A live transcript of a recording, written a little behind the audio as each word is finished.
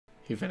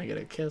He finna get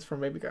a kiss from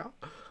baby girl.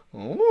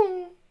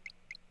 Ooh.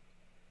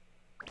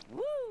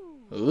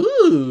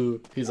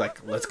 Ooh. He's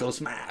like, let's go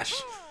smash.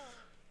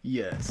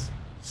 Yes.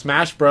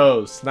 Smash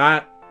Bros.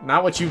 Not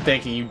what you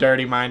thinking, you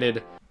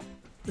dirty-minded.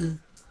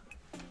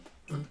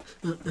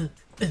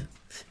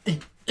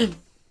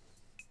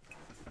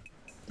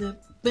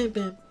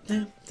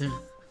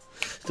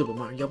 Super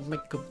Mario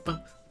Maker.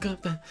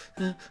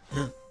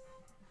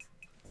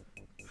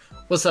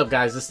 What's up,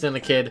 guys? This is Stan the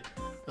Kid.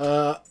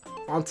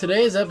 On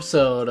today's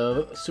episode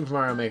of Super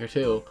Mario Maker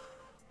 2,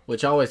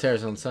 which always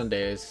airs on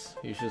Sundays,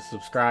 you should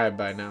subscribe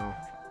by now.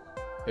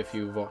 If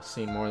you've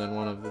seen more than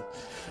one of the,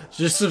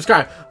 just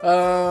subscribe.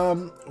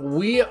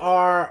 We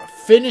are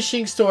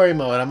finishing story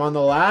mode. I'm on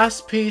the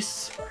last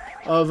piece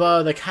of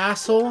the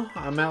castle.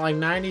 I'm at like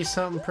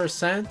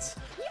 90-something%.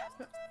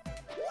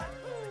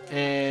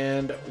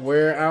 And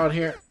we're out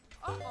here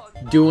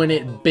doing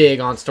it big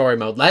on story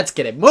mode. Let's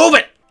get it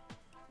moving!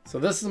 So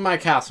this is my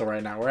castle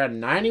right now. We're at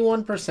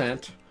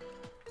 91%.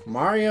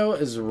 Mario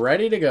is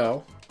ready to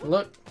go.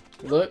 Look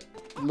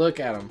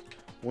at him.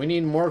 We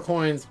need more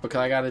coins because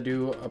I gotta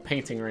do a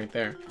painting right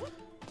there.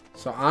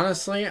 So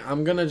honestly,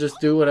 I'm gonna just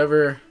do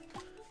whatever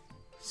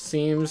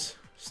seems.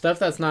 Stuff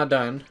that's not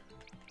done.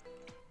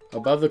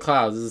 Above the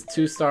clouds. This is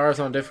 2 stars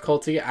on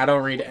difficulty. I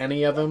don't read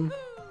any of them.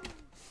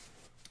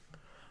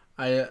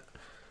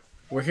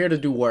 We're here to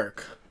do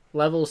work.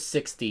 Level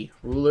 60.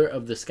 Ruler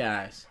of the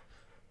Skies.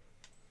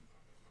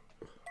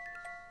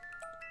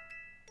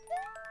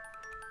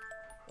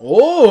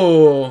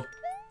 Oh!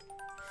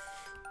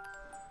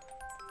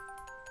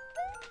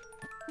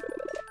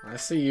 I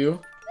see you.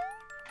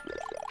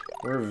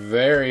 We're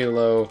very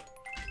low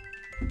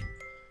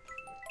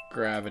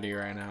gravity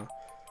right now.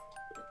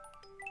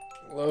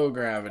 Low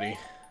gravity.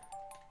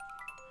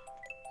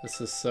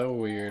 This is so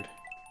weird.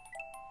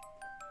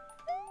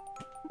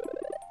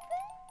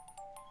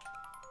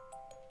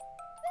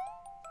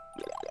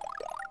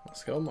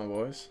 Let's go, my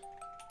boys.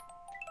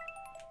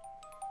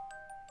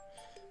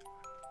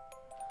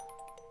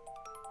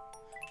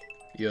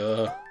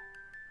 Yeah.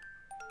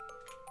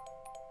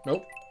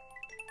 Nope.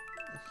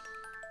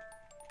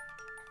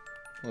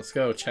 Let's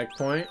go.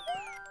 Checkpoint.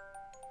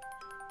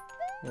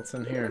 What's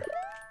in here?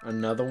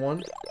 Another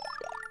one?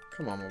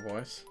 Come on, my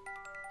boys.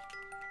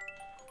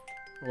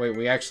 Wait,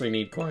 we actually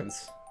need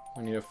coins.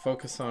 We need to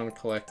focus on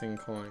collecting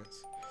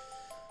coins.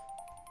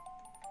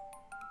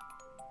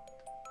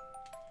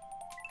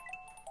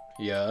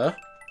 Yeah.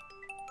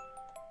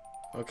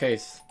 Okay.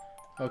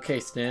 Okay,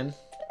 Stan.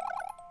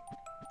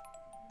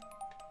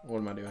 What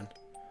am I doing?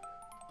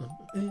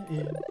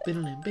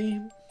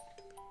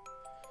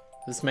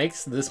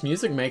 This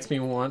music makes me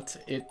want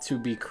it to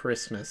be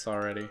Christmas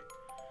already.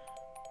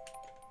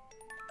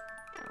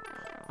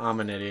 I'm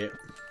an idiot.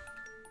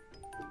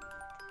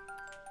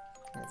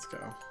 Let's go.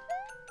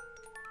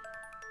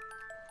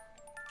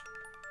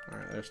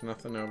 Alright, there's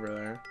nothing over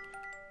there.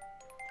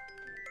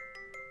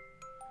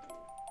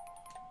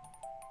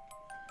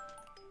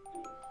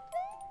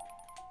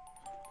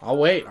 I'll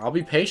wait. I'll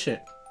be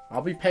patient.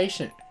 I'll be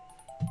patient.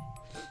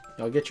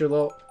 Y'all get your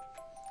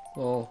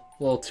little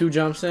 2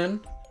 jumps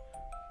in,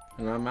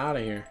 and I'm out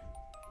of here.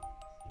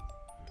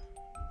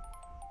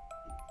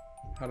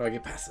 How do I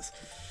get past this?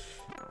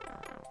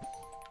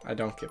 I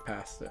don't get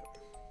past it.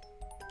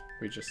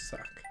 We just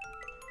suck.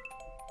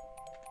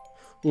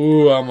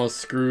 Ooh, I almost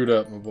screwed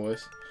up, my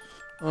boys.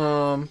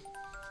 You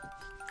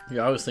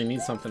obviously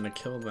need something to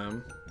kill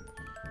them.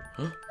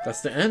 Huh?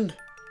 That's the end.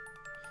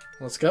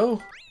 Let's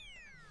go.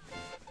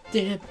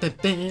 Your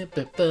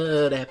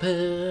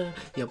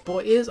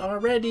boy is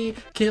already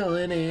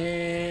killing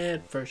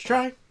it. First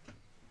try.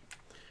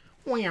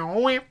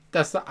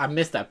 I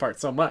missed that part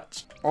so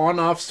much.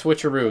 On-off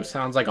switcheroo.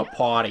 Sounds like a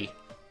party.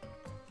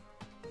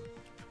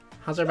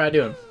 How's everybody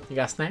doing? You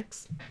got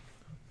snacks?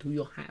 Do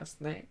you have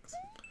snacks?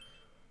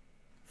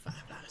 $5.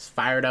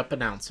 Fired up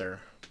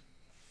announcer.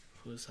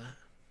 Who's that?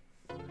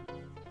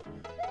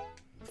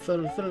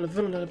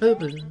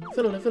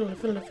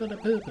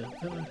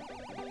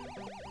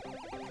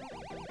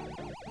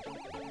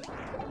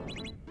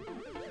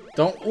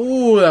 Don't.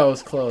 Ooh, that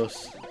was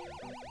close.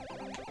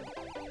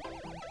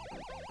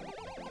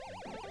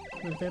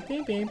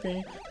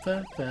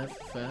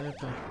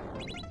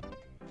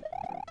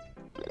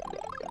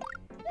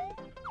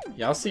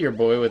 Y'all see your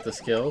boy with the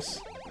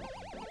skills?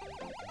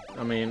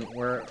 I mean,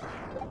 we're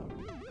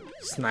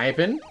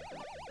sniping.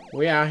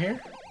 We out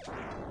here.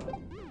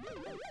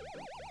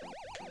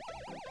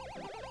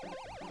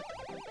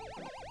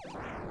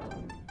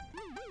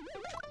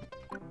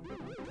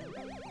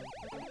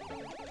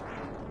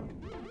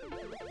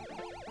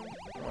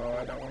 Oh,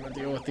 I don't want to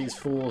deal with these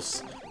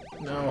fools.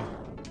 No.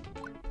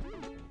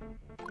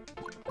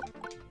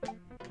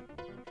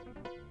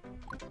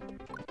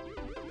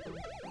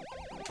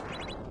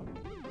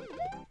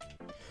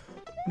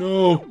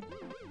 No.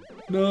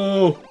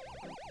 No.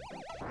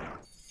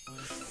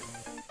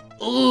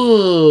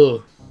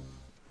 Ooh.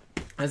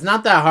 It's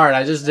not that hard.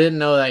 I just didn't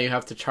know that you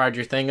have to charge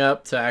your thing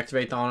up to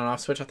activate the on and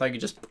off switch. I thought you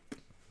just...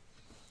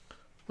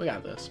 We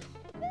got this.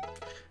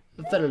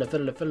 Fiddle,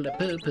 fiddle, fiddle,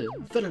 poo poo.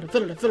 Fiddle,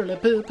 fiddle, fiddle,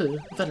 poo poo.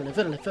 Fiddle,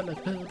 fiddle, fiddle,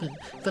 poo poo.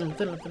 Fiddle,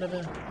 fiddle,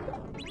 fiddle.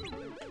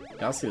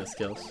 Y'all see the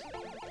skills.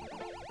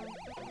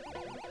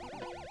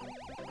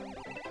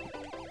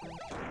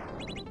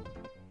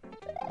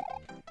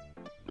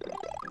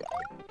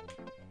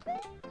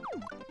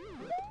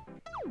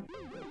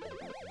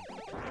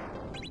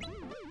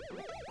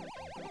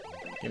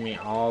 Give me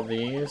all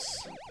these.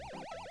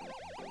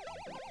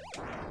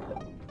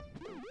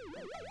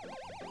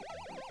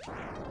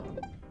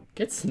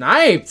 Get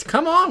sniped!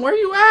 Come on, where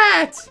you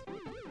at?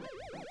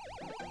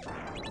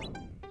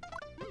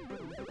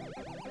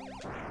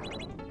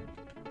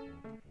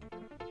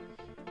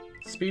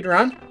 Speed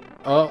run?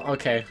 Oh,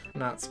 okay.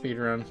 Not speed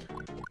run.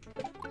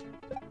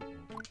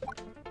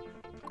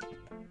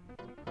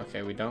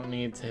 Okay, we don't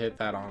need to hit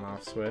that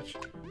on-off switch.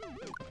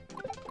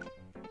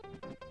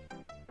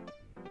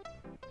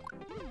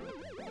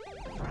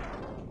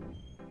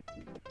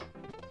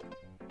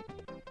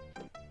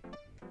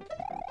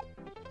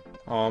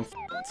 Oh, I'm f***ed.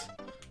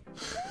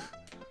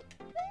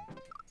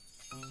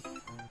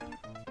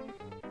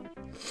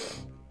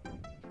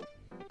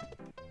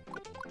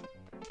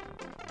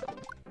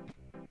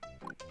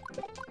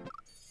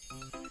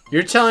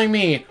 You're telling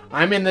me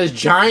I'm in this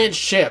giant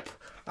ship,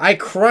 I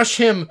crush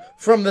him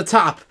from the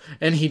top,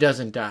 and he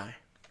doesn't die.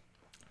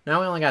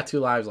 Now we only got 2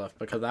 lives left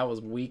because that was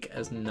weak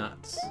as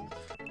nuts.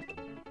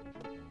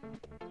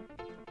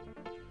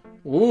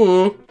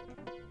 Ooh.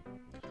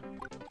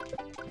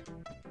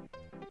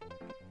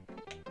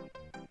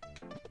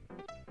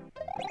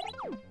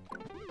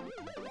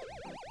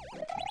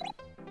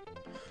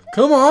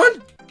 Come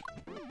on!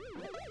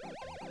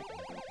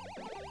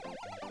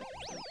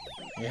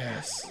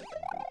 Yes.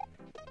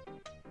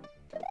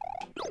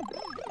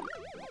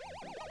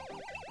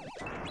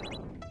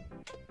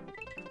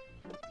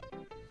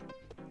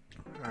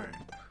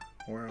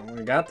 Alright.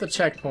 We got the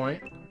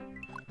checkpoint.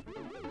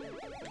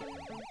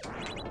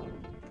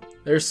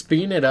 They're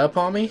speeding it up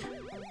on me?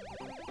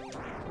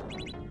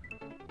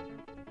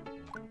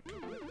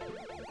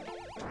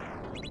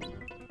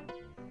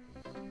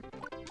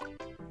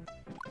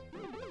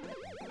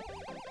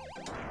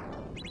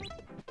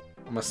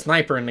 I'm a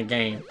sniper in the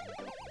game.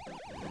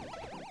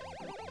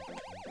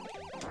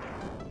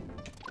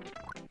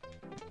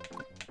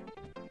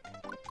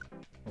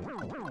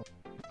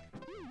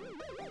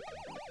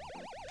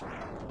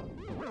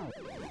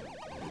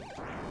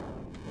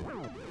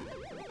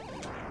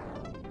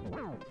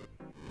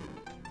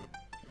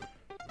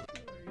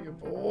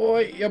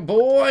 Your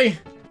boy!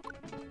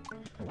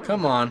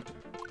 Come on.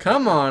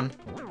 Come on!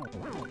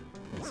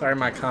 Sorry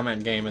my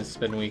comment game has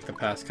been weak the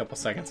past couple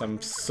seconds. I'm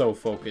so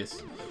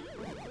focused.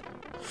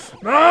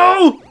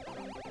 No!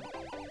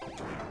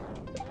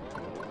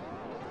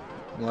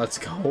 Let's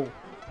go.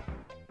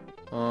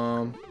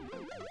 Oh,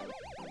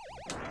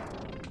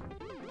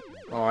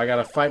 I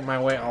gotta fight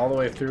my way all the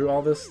way through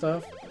all this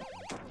stuff?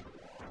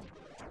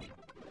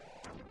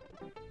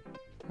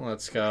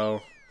 Let's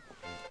go.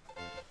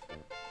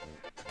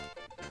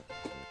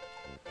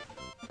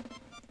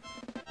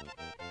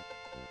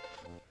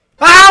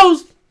 Ow!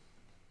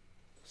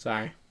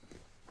 Sorry.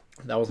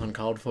 That was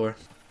uncalled for.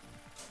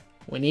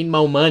 We need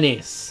more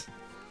monies.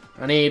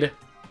 I need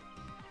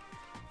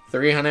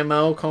 300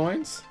 more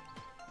coins.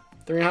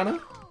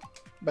 300.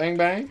 Bang,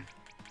 bang.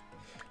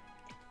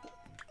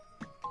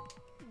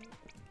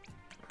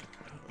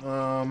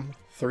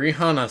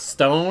 300.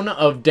 Stone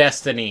of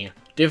Destiny.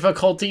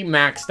 Difficulty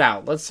maxed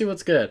out. Let's see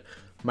what's good.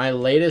 My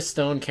latest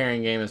stone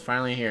carrying game is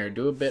finally here.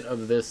 Do a bit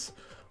of this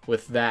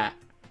with that.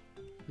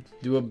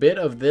 Do a bit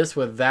of this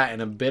with that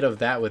and a bit of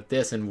that with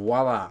this and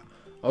voila.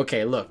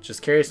 Okay, look.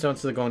 Just carry a stone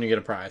to the goal and you get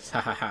a prize.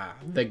 Ha ha ha.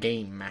 The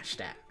game mashed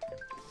that.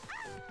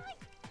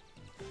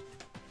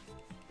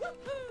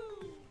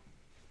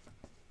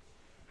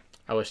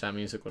 I wish that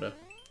music would have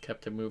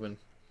kept it moving.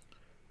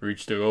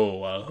 Reach the goal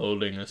while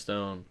holding a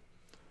stone.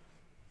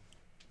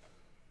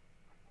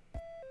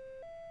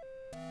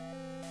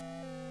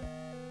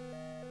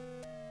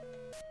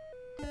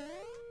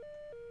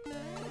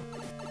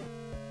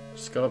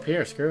 Just go up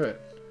here, screw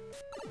it.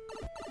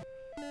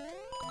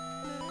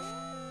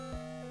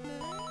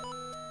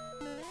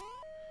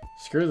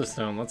 Screw the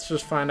stone. Let's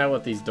just find out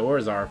what these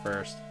doors are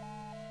first.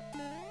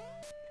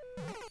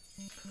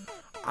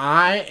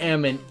 I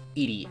am an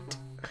idiot.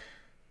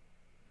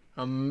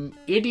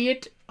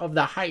 Idiot of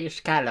the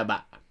highest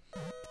caliber.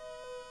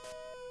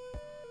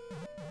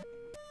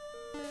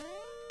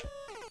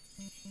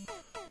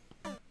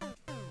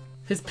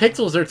 His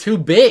pixels are too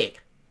big.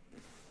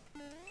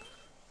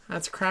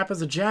 That's crap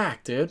as a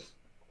jack, dude.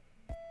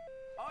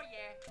 Oh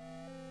yeah.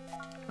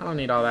 I don't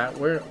need all that.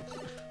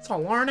 It's a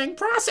learning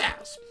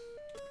process.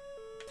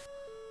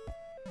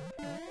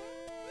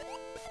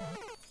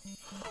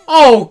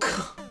 Oh!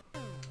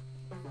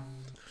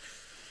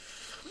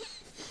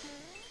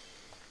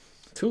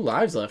 2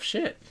 lives left.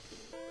 Shit.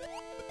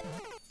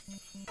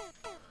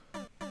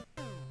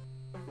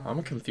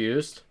 I'm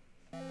confused.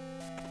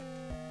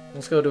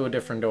 Let's go to a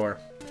different door.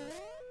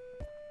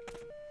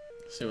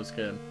 See what's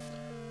good.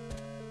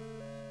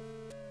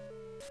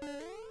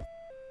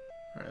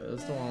 Alright,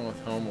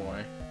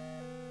 homeboy.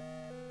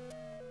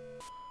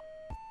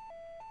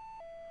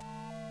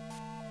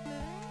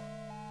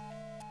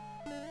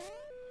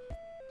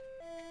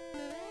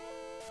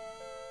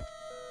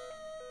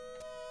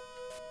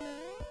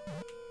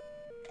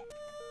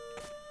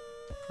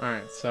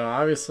 Alright, so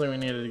obviously we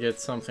needed to get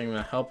something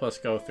to help us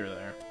go through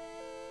there.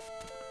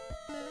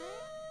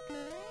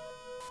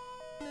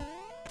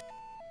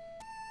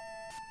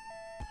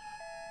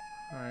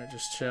 Alright,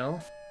 just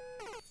chill.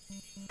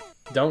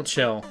 Don't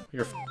chill.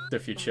 You're f***ed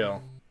if you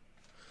chill.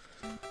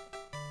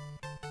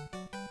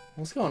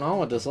 What's going on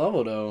with this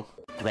level, though?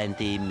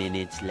 20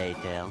 minutes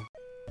later.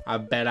 I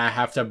bet I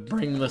have to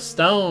bring the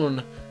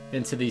stone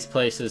into these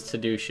places to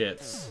do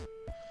shits.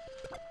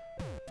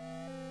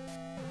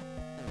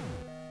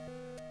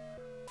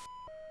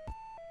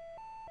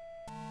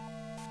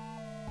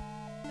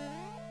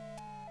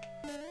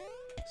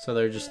 So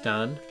they're just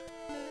done.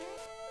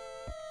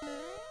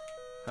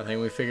 I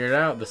think we figured it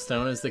out. The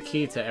stone is the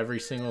key to every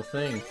single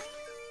thing.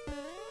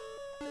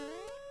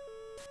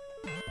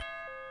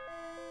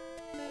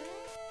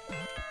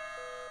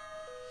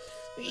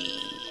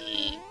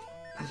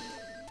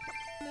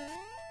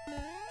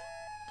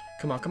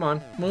 Come on, come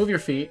on. Move your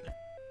feet.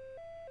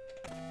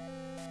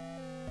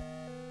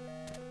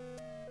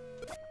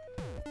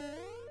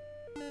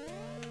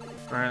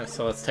 Alright,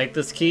 so let's take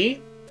this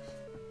key.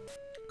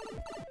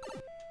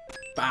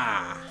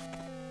 Bah!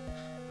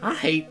 I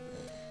hate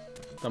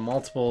the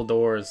multiple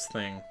doors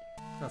thing.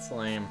 That's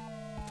lame.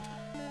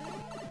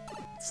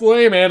 It's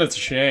lame and it's a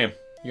shame.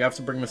 You have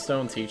to bring the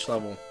stone to each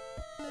level.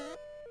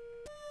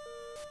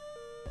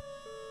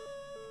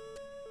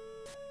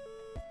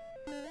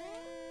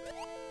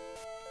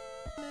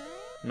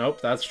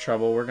 Nope, that's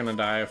trouble. We're gonna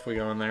die if we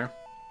go in there.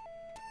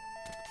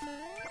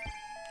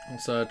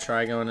 Let's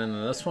try going into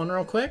this one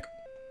real quick.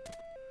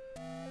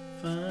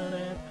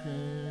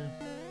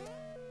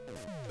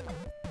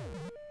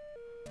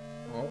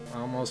 Oh,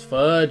 almost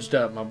fudged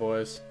up, my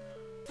boys.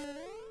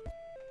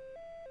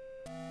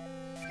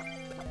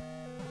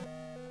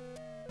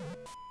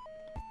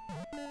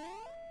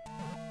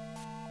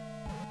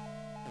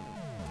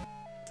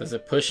 Does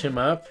it push him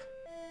up?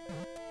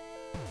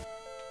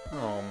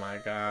 Oh my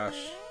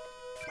gosh.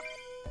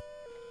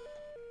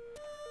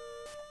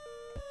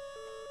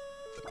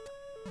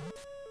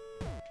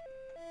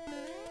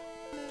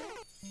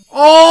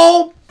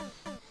 Oh!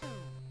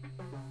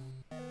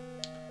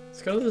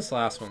 Let's go to this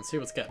last one, see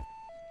what's good.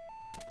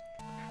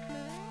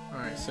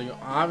 Alright, so you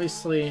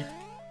obviously...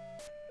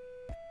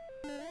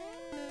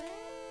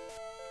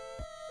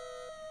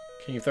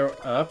 Can you throw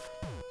it up?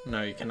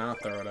 No, you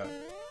cannot throw it up.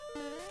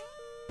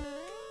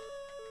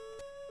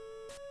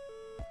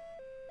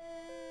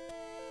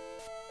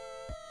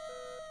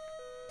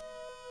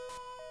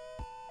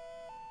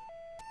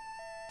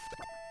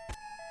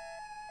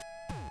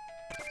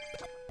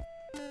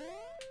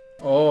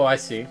 Oh, I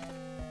see.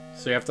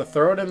 So you have to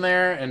throw it in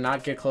there and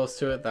not get close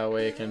to it. That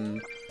way it can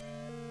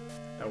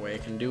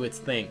do its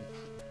thing.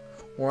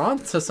 We're on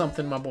to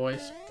something, my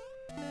boys.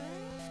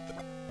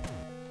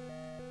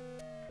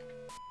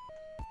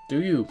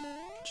 Do you.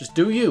 Just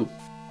do you.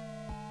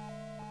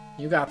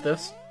 You got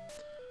this.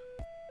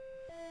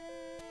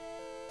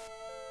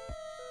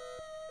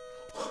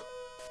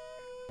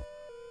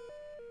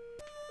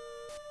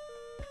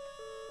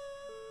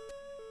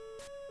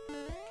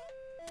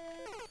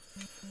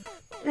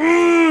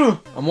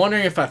 I'm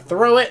wondering if I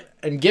throw it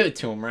and give it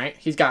to him, right?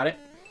 He's got it.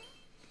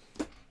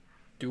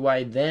 Do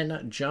I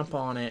then jump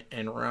on it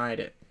and ride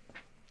it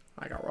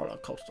like a roller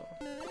coaster?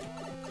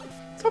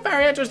 It's a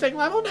very interesting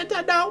level,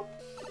 Nintendo.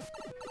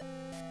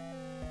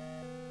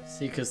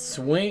 See, because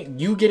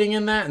you getting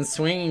in that and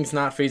swinging's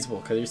not feasible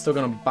because you're still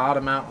going to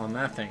bottom out on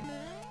that thing.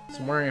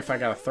 So I'm wondering if I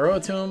got to throw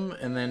it to him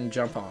and then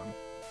jump on.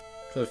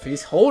 So if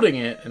he's holding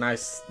it and I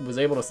was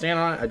able to stand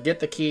on it, I'd get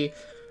the key.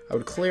 I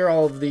would clear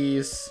all of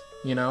these,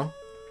 you know.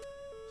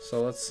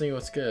 So let's see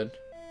what's good.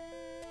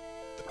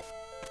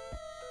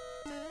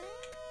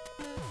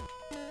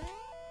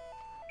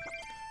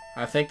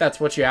 I think that's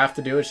what you have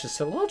to do. It's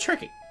just a little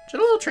tricky. Just a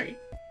little tricky.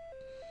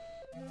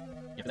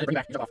 Yeah, then bring it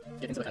back. Jump off.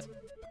 Get into the test.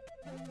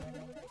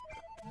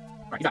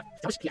 Alright, you got it.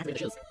 How much activate the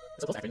shields?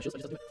 It's supposed to activate the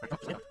shields, but it doesn't do it. Alright,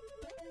 just lay on.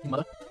 You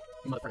mother.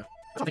 You motherfucker.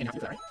 I don't think you have to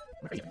do that, right?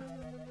 I'm crazy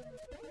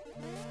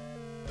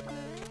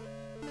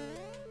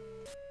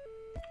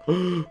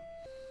right now.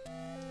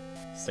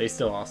 Stay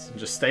still, Austin.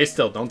 Just stay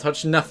still. Don't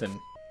touch nothing.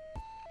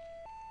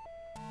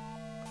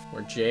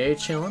 We're Jay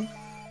chilling.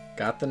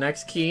 Got the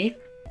next key.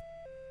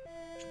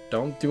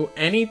 Don't do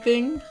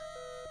anything.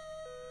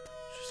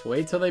 Just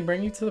wait till they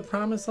bring you to the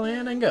promised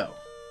land and go.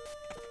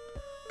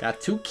 Got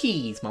 2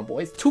 keys, my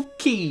boys. 2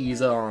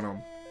 keys on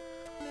them.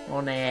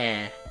 On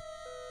there.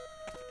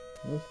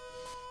 You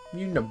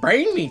in the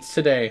brain meats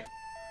today.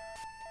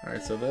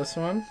 Alright, so this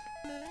one.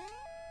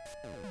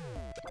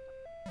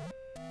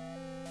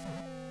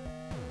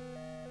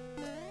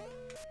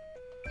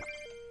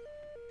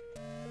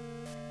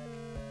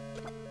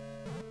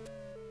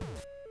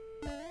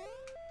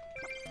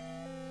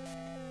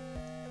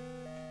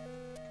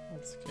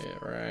 Let's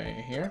get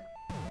right here.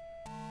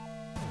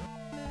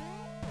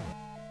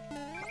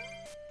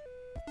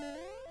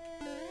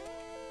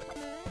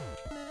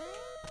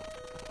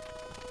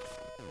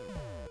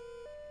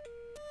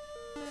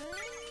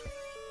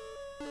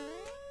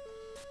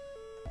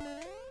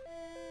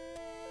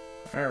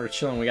 Alright, we're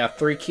chilling. We got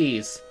 3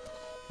 keys.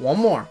 One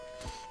more.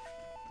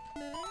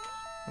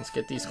 Let's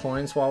get these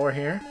coins while we're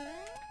here.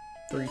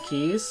 3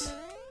 keys.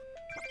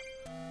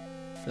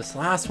 This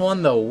last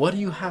one, though, what do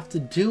you have to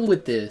do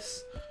with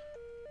this?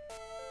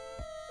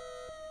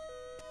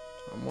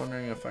 I'm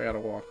wondering if I gotta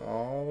walk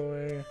all the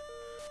way.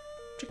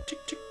 Chick, chick,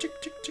 chick, chick,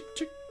 chick, chick,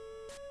 chick.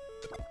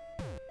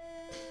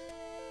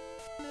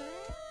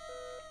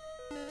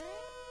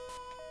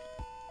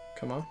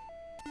 Come on.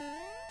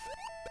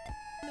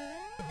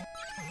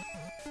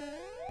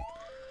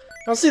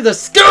 I'll see the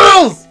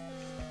skills!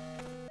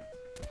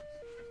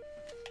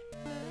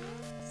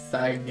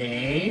 Side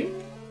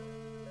game?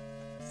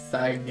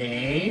 Side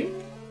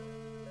game?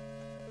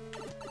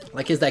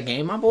 Like, is that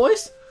game, my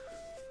boys?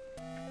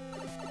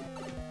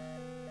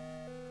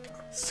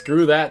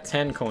 Screw that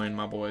 10 coin,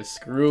 my boys.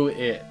 Screw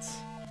it.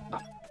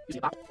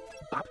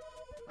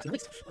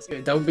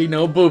 Don't be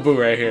no boo-boo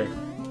right here.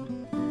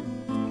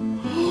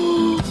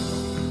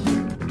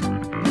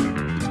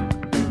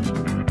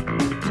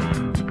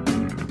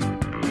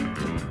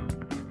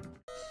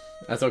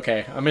 That's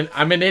okay. I'm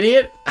an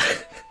idiot.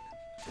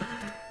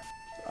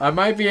 I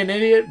might be an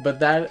idiot, but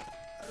that...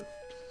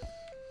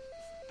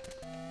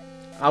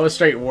 I was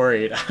straight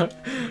worried.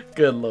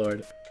 Good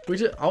lord.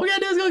 All we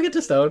gotta do is go get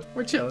to stone.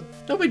 We're chilling.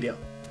 No big deal.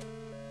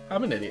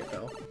 I'm an idiot,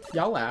 though.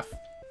 Y'all laugh.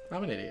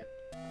 I'm an idiot.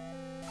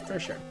 For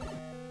sure.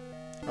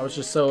 I was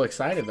just so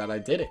excited that I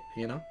did it,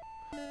 you know?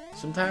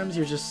 Sometimes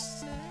you're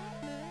just...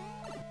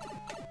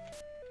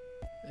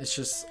 It's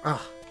just...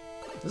 Ah.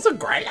 This is a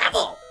great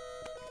level!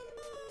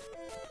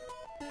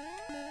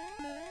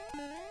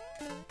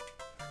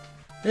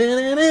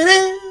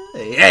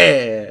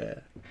 Yeah!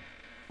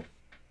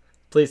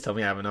 Please tell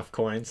me I have enough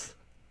coins.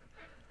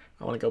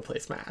 I want to go play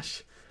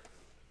Smash.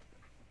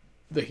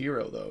 The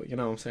hero, though, you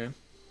know what I'm saying?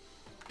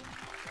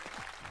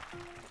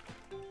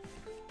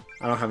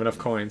 I don't have enough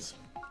coins.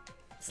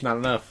 It's not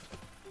enough.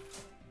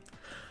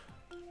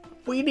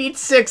 We need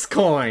 6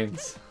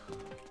 coins!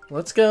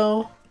 Let's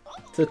go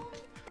to...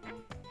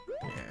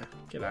 Yeah,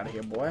 get out of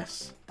here,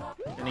 boys.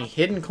 Any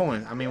hidden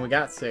coins? I mean, we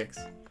got 6.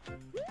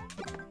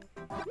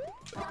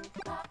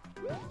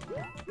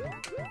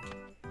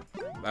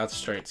 That's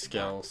straight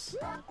skills.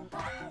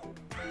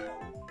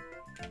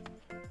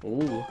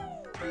 Ooh.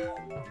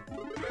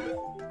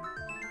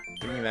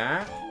 Give me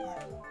that.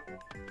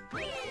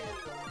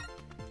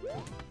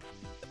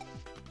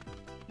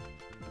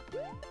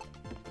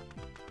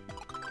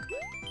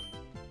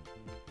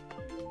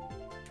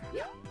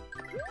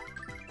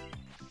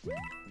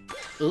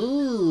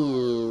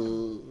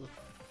 Ooh.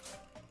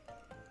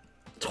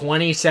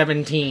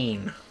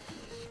 2017.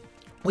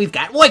 We've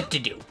got work to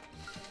do.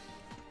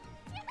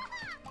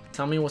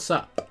 Tell me what's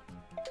up.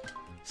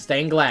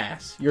 Stained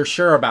glass. You're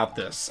sure about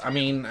this? I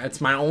mean, it's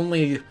my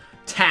only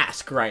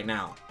task right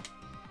now.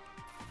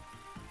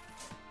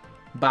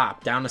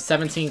 Bop. Down to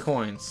 17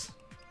 coins.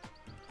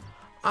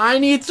 I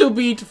need to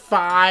beat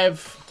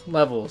 5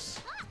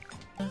 levels.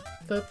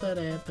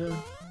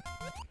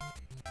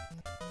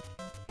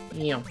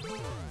 Yeah.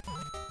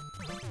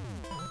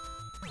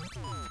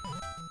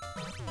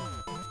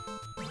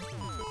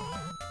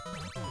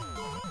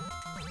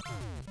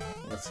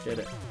 Let's get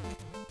it.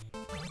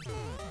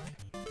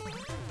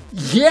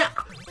 Yeah!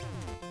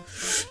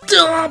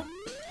 Stop!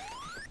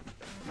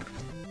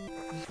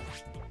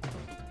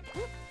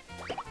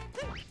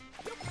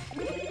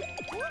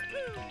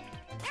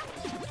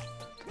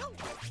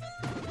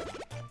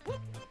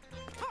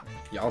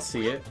 Y'all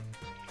see it.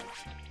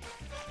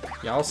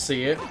 Y'all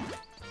see it.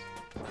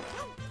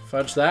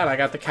 Fudge that, I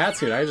got the cat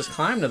suit. I just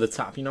climbed to the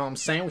top, you know what I'm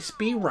saying? We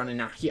speed running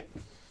out here.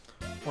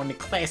 On the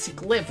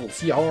classic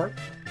levels, y'all.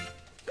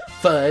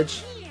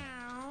 Fudge.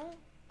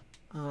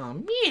 Oh,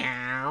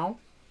 meow.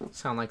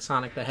 Sound like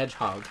Sonic the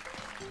Hedgehog.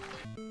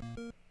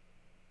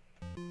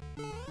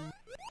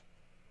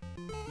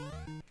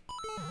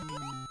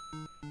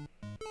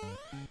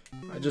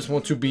 I just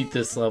want to beat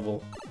this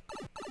level.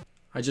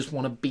 I just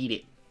want to beat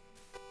it.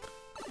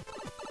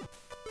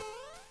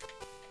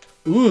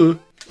 Ooh.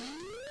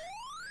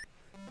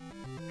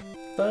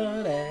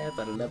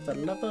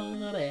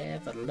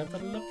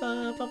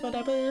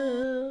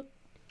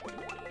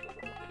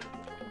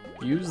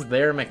 Use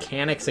their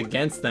mechanics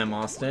against them,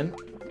 Austin.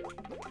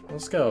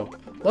 Let's go.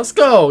 Let's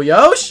go,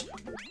 Yosh!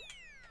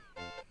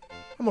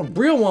 I'm a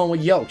real one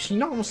with Yosh. You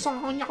know what I'm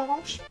saying,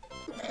 Yosh?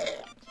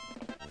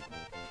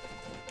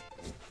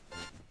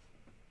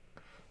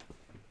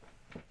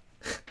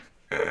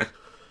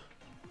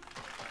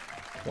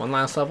 One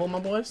last level, my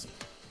boys.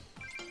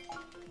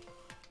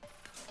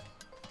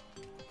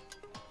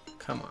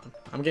 Come on.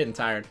 I'm getting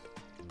tired.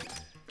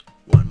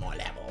 One more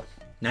level.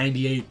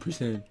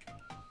 98%.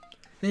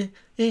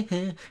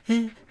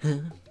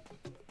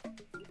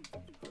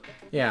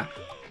 Yeah.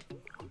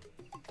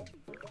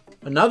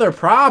 Another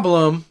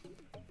problem.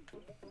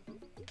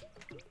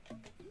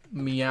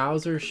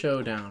 Meowser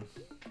Showdown.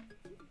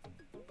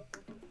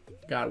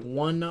 Got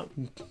one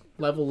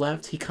level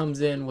left. He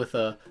comes in with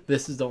a,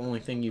 this is the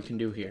only thing you can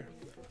do here.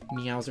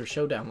 Meowser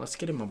Showdown. Let's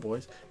get him, my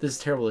boys. This is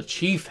terrible. The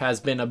chief has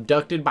been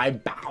abducted by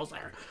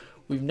Bowser.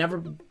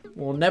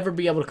 we'll never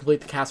be able to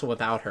complete the castle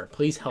without her.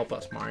 Please help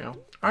us, Mario.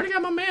 I already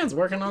got my mans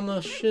working on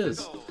the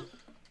shiz.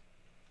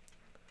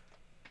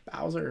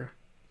 Bowser,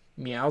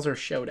 Meowser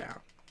Showdown.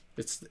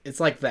 It's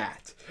like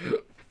that.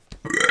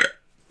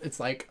 It's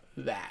like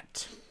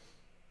that.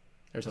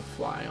 There's a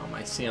fly on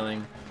my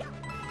ceiling.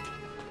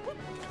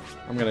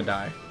 I'm gonna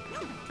die.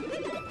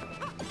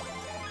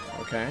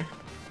 Okay.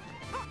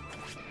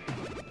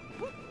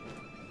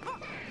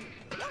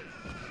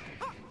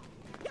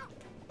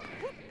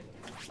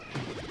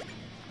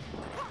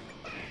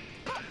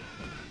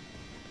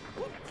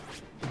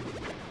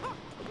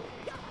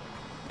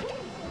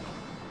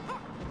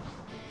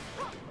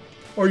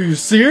 Are you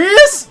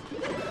serious?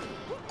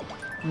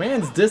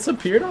 Man's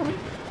disappeared on me?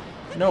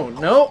 No,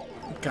 no.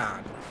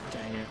 God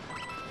dang it.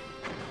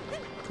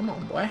 Come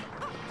on, boy.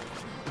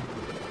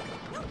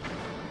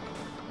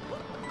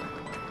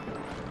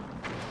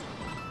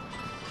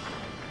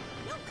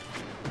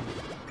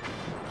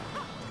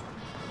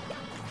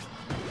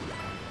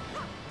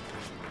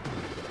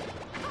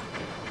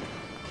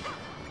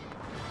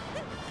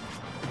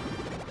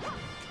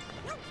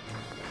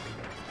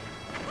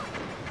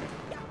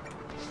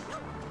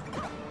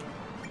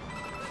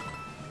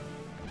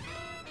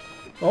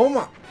 Oh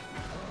my.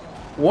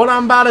 What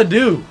I'm about to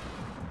do?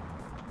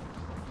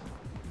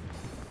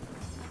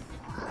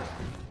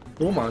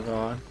 Oh my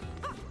god.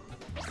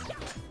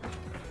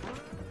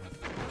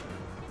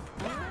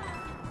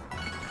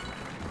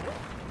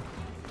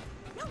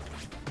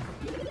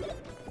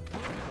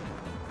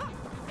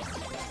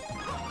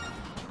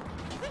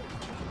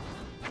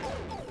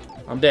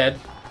 I'm dead.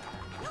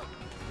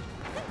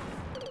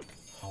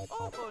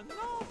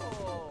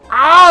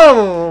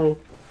 Ow!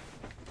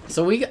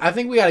 So I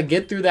think we gotta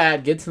get through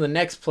that, get to the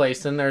next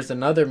place, then there's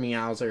another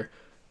Meowser.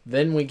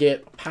 Then we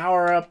get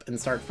power up and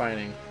start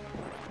fighting.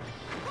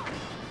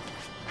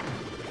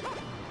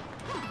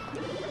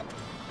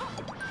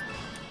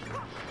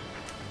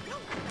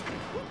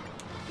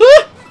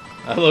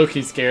 I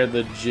low-key scared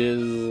the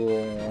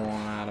jizz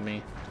out of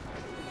me.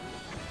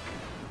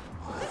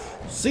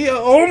 See ya!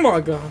 Oh my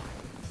god!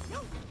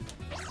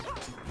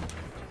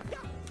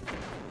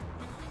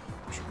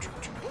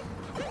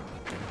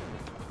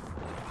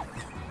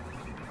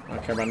 I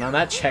don't care about none of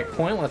that.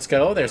 Checkpoint. Let's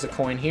go. There's a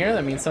coin here.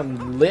 That means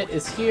something lit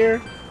is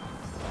here.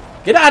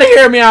 Get out of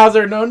here,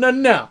 Meowser! No, no,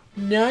 no.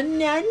 No,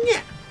 no, no.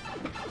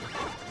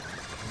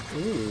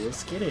 Ooh,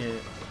 let's get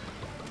it.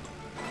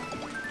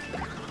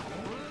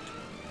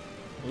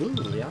 Ooh,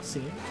 y'all see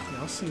it.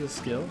 Y'all see the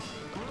skills.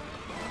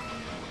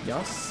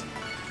 Y'all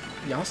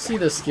see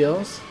the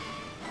skills.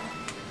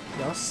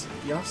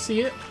 Y'all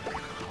see it.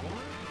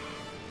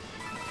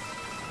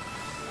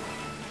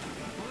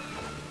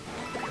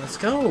 Let's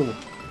go.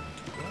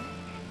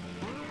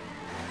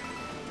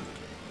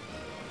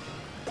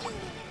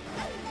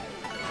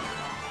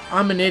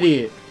 I'm an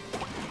idiot.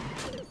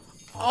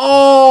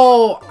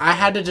 Oh, I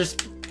had to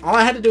just. All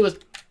I had to do was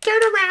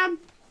turn around.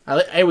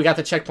 Hey, we got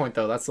the checkpoint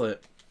though. That's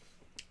lit.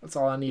 That's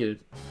all I needed.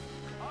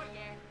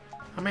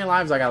 How many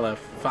lives I got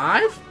left?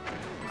 5?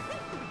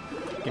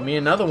 Give me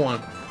another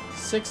one.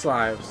 6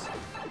 lives.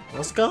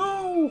 Let's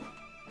go.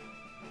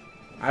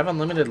 I have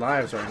unlimited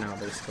lives right now,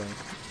 basically.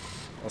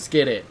 Let's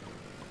get it.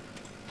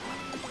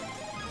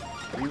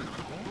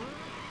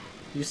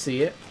 You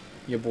see it?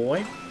 Your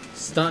boy.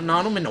 Stunting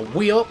on him in the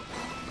wheel.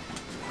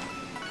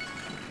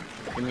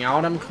 Give me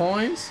all them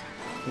coins.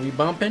 We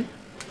bumping.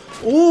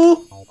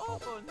 Ooh!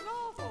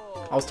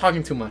 I was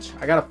talking too much.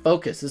 I gotta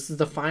focus. This is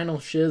the final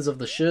shiz of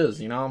the shiz.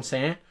 You know what I'm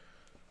saying?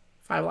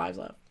 5 lives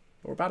left.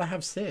 We're about to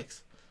have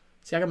 6.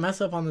 See, I can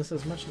mess up on this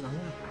as much as I want.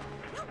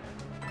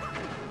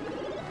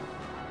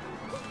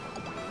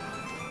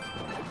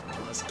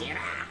 Let's get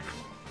out.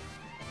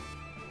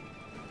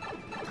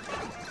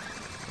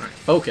 Alright,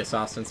 focus,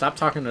 Austin. Stop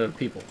talking to the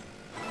people.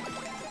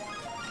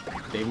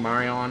 Big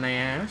Mario on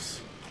their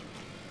ass.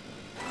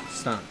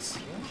 Stunts.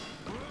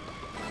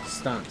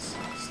 Stunts.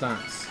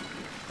 Stunts.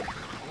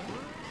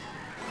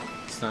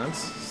 Stunts.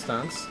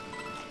 Stunts.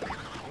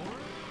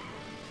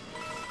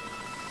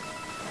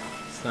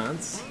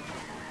 Stunts.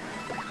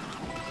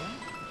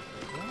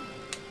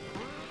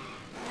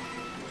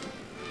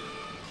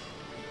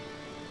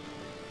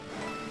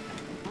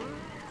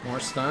 More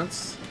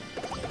stunts.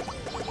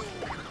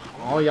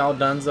 All y'all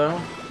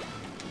donezo.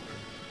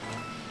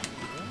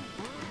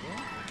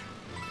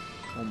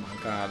 Oh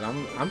my god,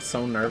 I'm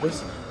so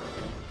nervous.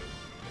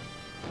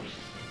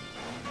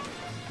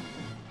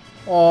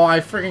 Oh, I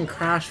freaking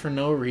crashed for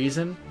no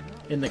reason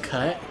in the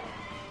cut.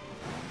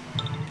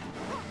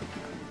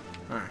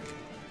 Alright.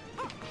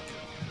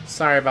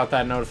 Sorry about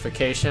that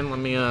notification. Let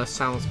me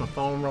silence my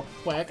phone real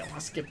quick.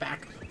 Let's get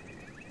back.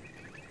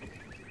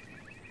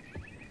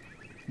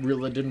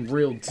 Real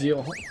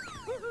deal.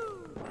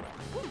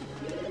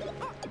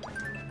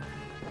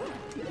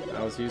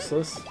 That was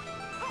useless.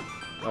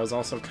 That was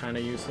also kind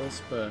of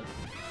useless, but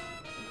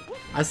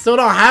I still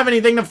don't have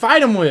anything to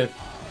fight him with.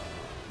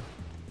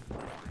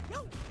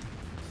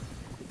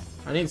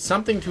 I need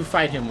something to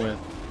fight him with.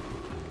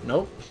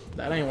 Nope,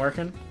 that ain't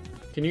working.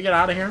 Can you get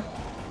out of here?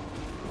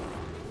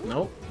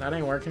 Nope, that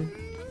ain't working.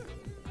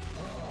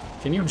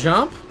 Can you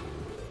jump?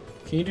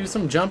 Can you do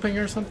some jumping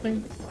or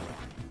something?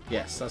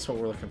 Yes, that's what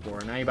we're looking for.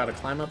 Now you about to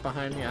climb up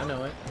behind me. I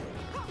know it.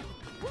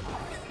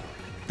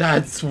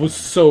 That was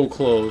so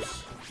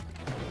close.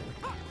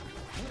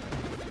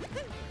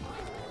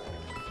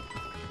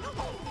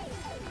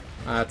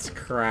 That's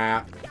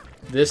crap.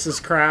 This is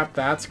crap.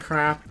 That's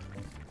crap.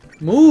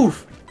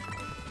 Move!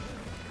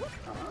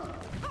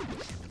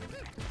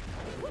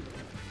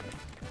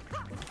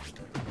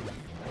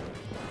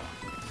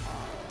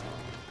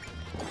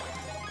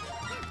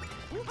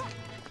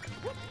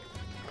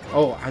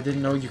 Oh, I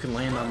didn't know you can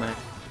land on that.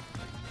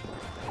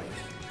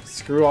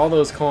 Screw all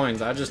those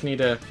coins. I just need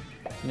to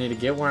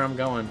get where I'm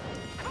going.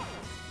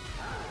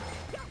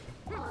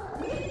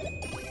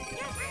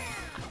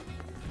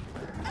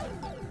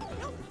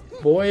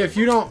 Boy, if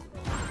you don't...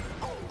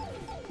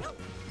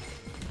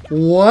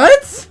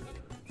 What?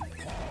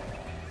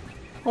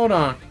 Hold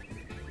on.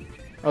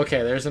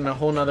 Okay, there's a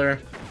whole nother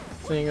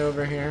thing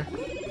over here.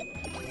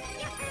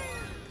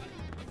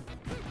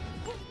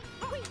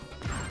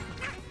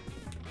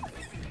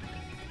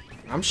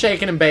 I'm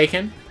shaking and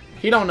baking.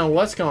 He don't know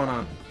what's going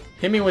on.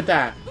 Hit me with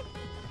that.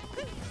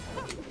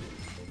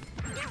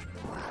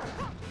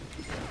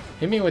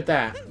 Hit me with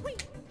that.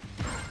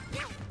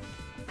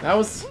 That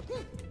was...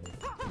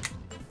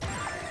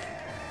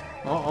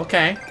 Oh,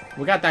 okay.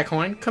 We got that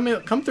coin. Come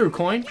in, come through,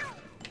 coin.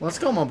 Let's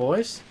go, my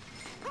boys.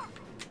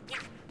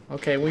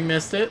 Okay, we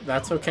missed it.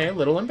 That's okay. A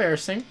little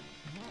embarrassing.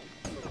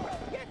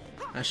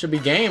 That should be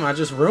game. I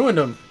just ruined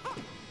him.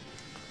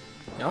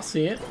 Y'all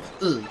see it.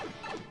 Ugh.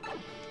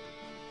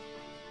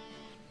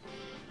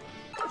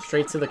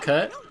 Straight to the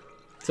cut.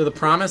 To the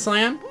promised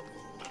land.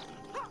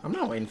 I'm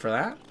not waiting for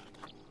that.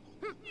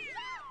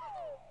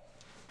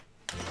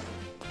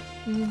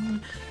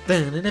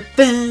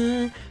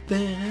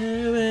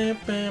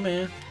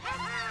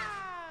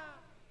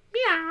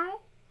 Meow.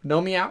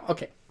 No meow?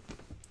 Okay.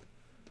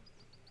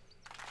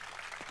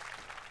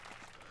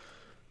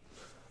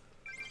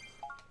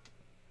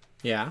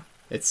 Yeah,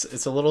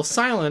 it's a little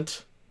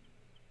silent.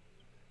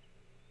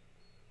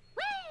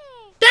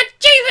 The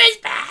chief is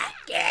back!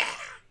 Yeah!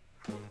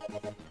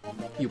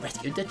 You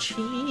rescued the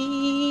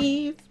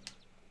chief!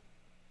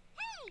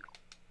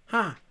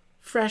 Ha!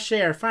 Fresh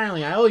air,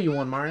 finally, I owe you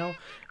one, Mario.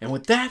 And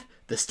with that,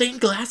 the stained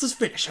glass is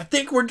finished. I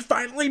think we're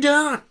finally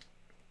done!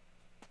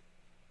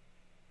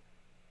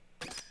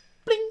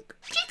 Blink!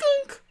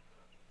 Chikunk!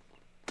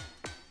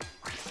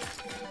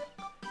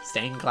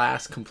 Stained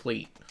glass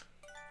complete.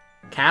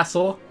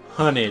 Castle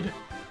hunted.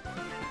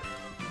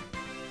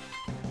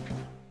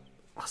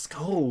 Let's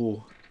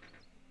go.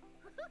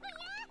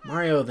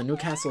 Mario, the new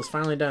castle is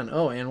finally done.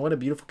 Oh, and what a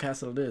beautiful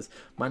castle it is.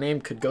 My name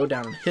could go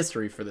down in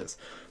history for this.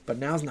 But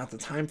now's not the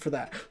time for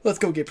that. Let's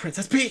go get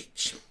Princess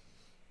Peach.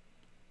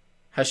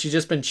 Has she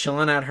just been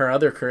chilling at her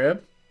other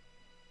crib?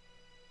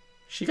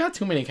 She got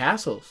too many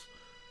castles.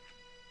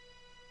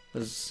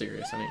 This is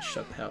serious. I need to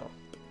shut the hell up.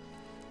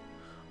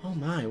 Oh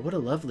my, what a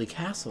lovely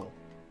castle.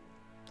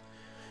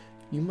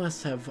 You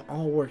must have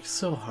all worked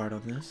so hard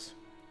on this.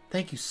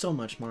 Thank you so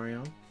much,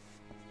 Mario.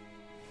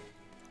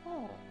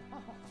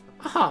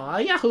 Ah,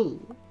 yahoo!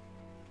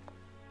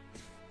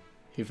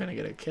 He finna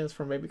get a kiss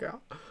from baby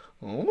girl.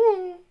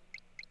 Ooh.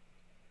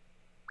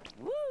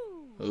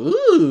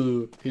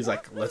 Ooh. He's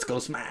like, let's go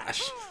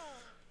smash.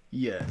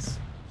 Yes.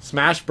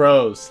 Smash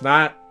Bros.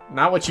 Not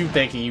what you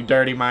thinking, you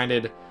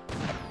dirty-minded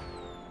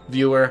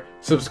viewer.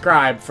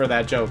 Subscribe for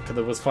that joke, because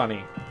it was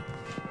funny.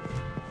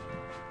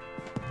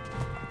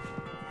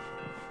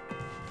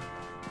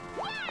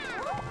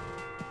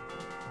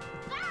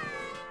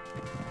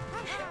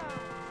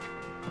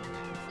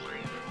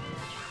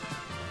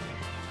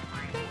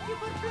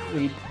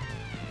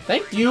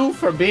 Thank you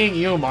for being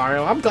you,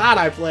 Mario. I'm glad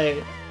I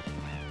played.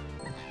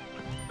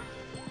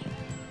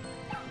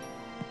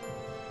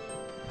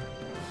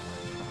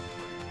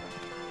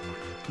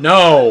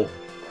 No.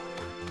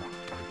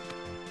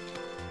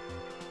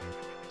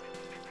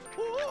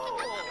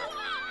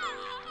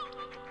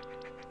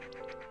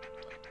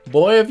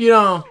 Boy, if you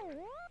don't.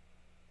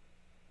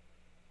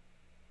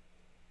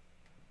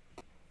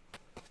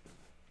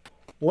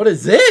 What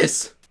is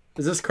this?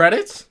 Is this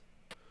credits?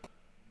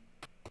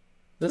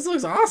 This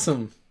looks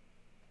awesome.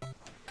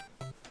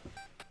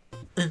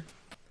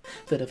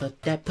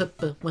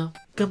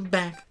 Welcome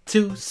back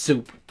to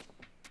Soup.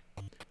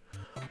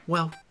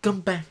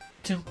 Welcome back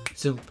to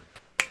Soup.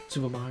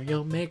 Super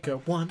Mario Maker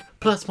 1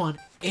 + 1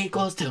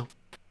 = 2.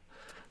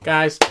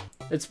 Guys,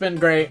 it's been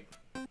great.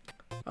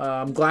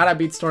 I'm glad I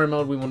beat story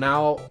mode. We will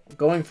now,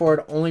 going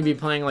forward, only be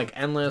playing like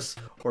endless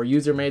or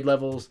user-made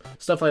levels,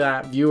 stuff like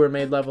that,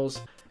 viewer-made levels.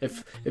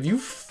 If you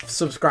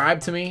subscribe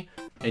to me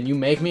and you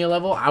make me a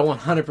level, I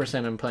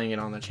 100% am playing it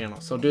on the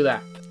channel. So do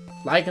that.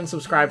 Like and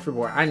subscribe for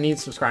more. I need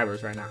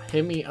subscribers right now.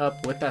 Hit me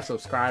up with that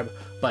subscribe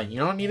button. You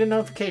don't need a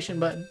notification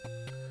button.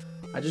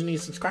 I just need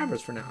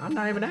subscribers for now. I'm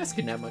not even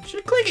asking that much.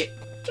 Just click it.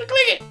 Just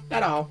click it.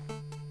 That's all.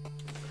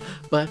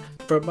 But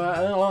for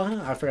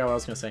I forgot what I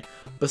was gonna say.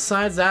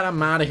 Besides that,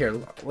 I'm out of here.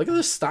 Look at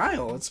this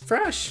style. It's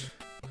fresh.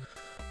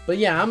 But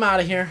yeah, I'm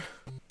out of here.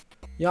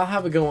 Y'all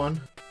have a good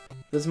one.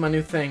 This is my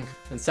new thing.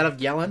 Instead of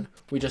yelling,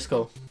 we just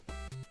go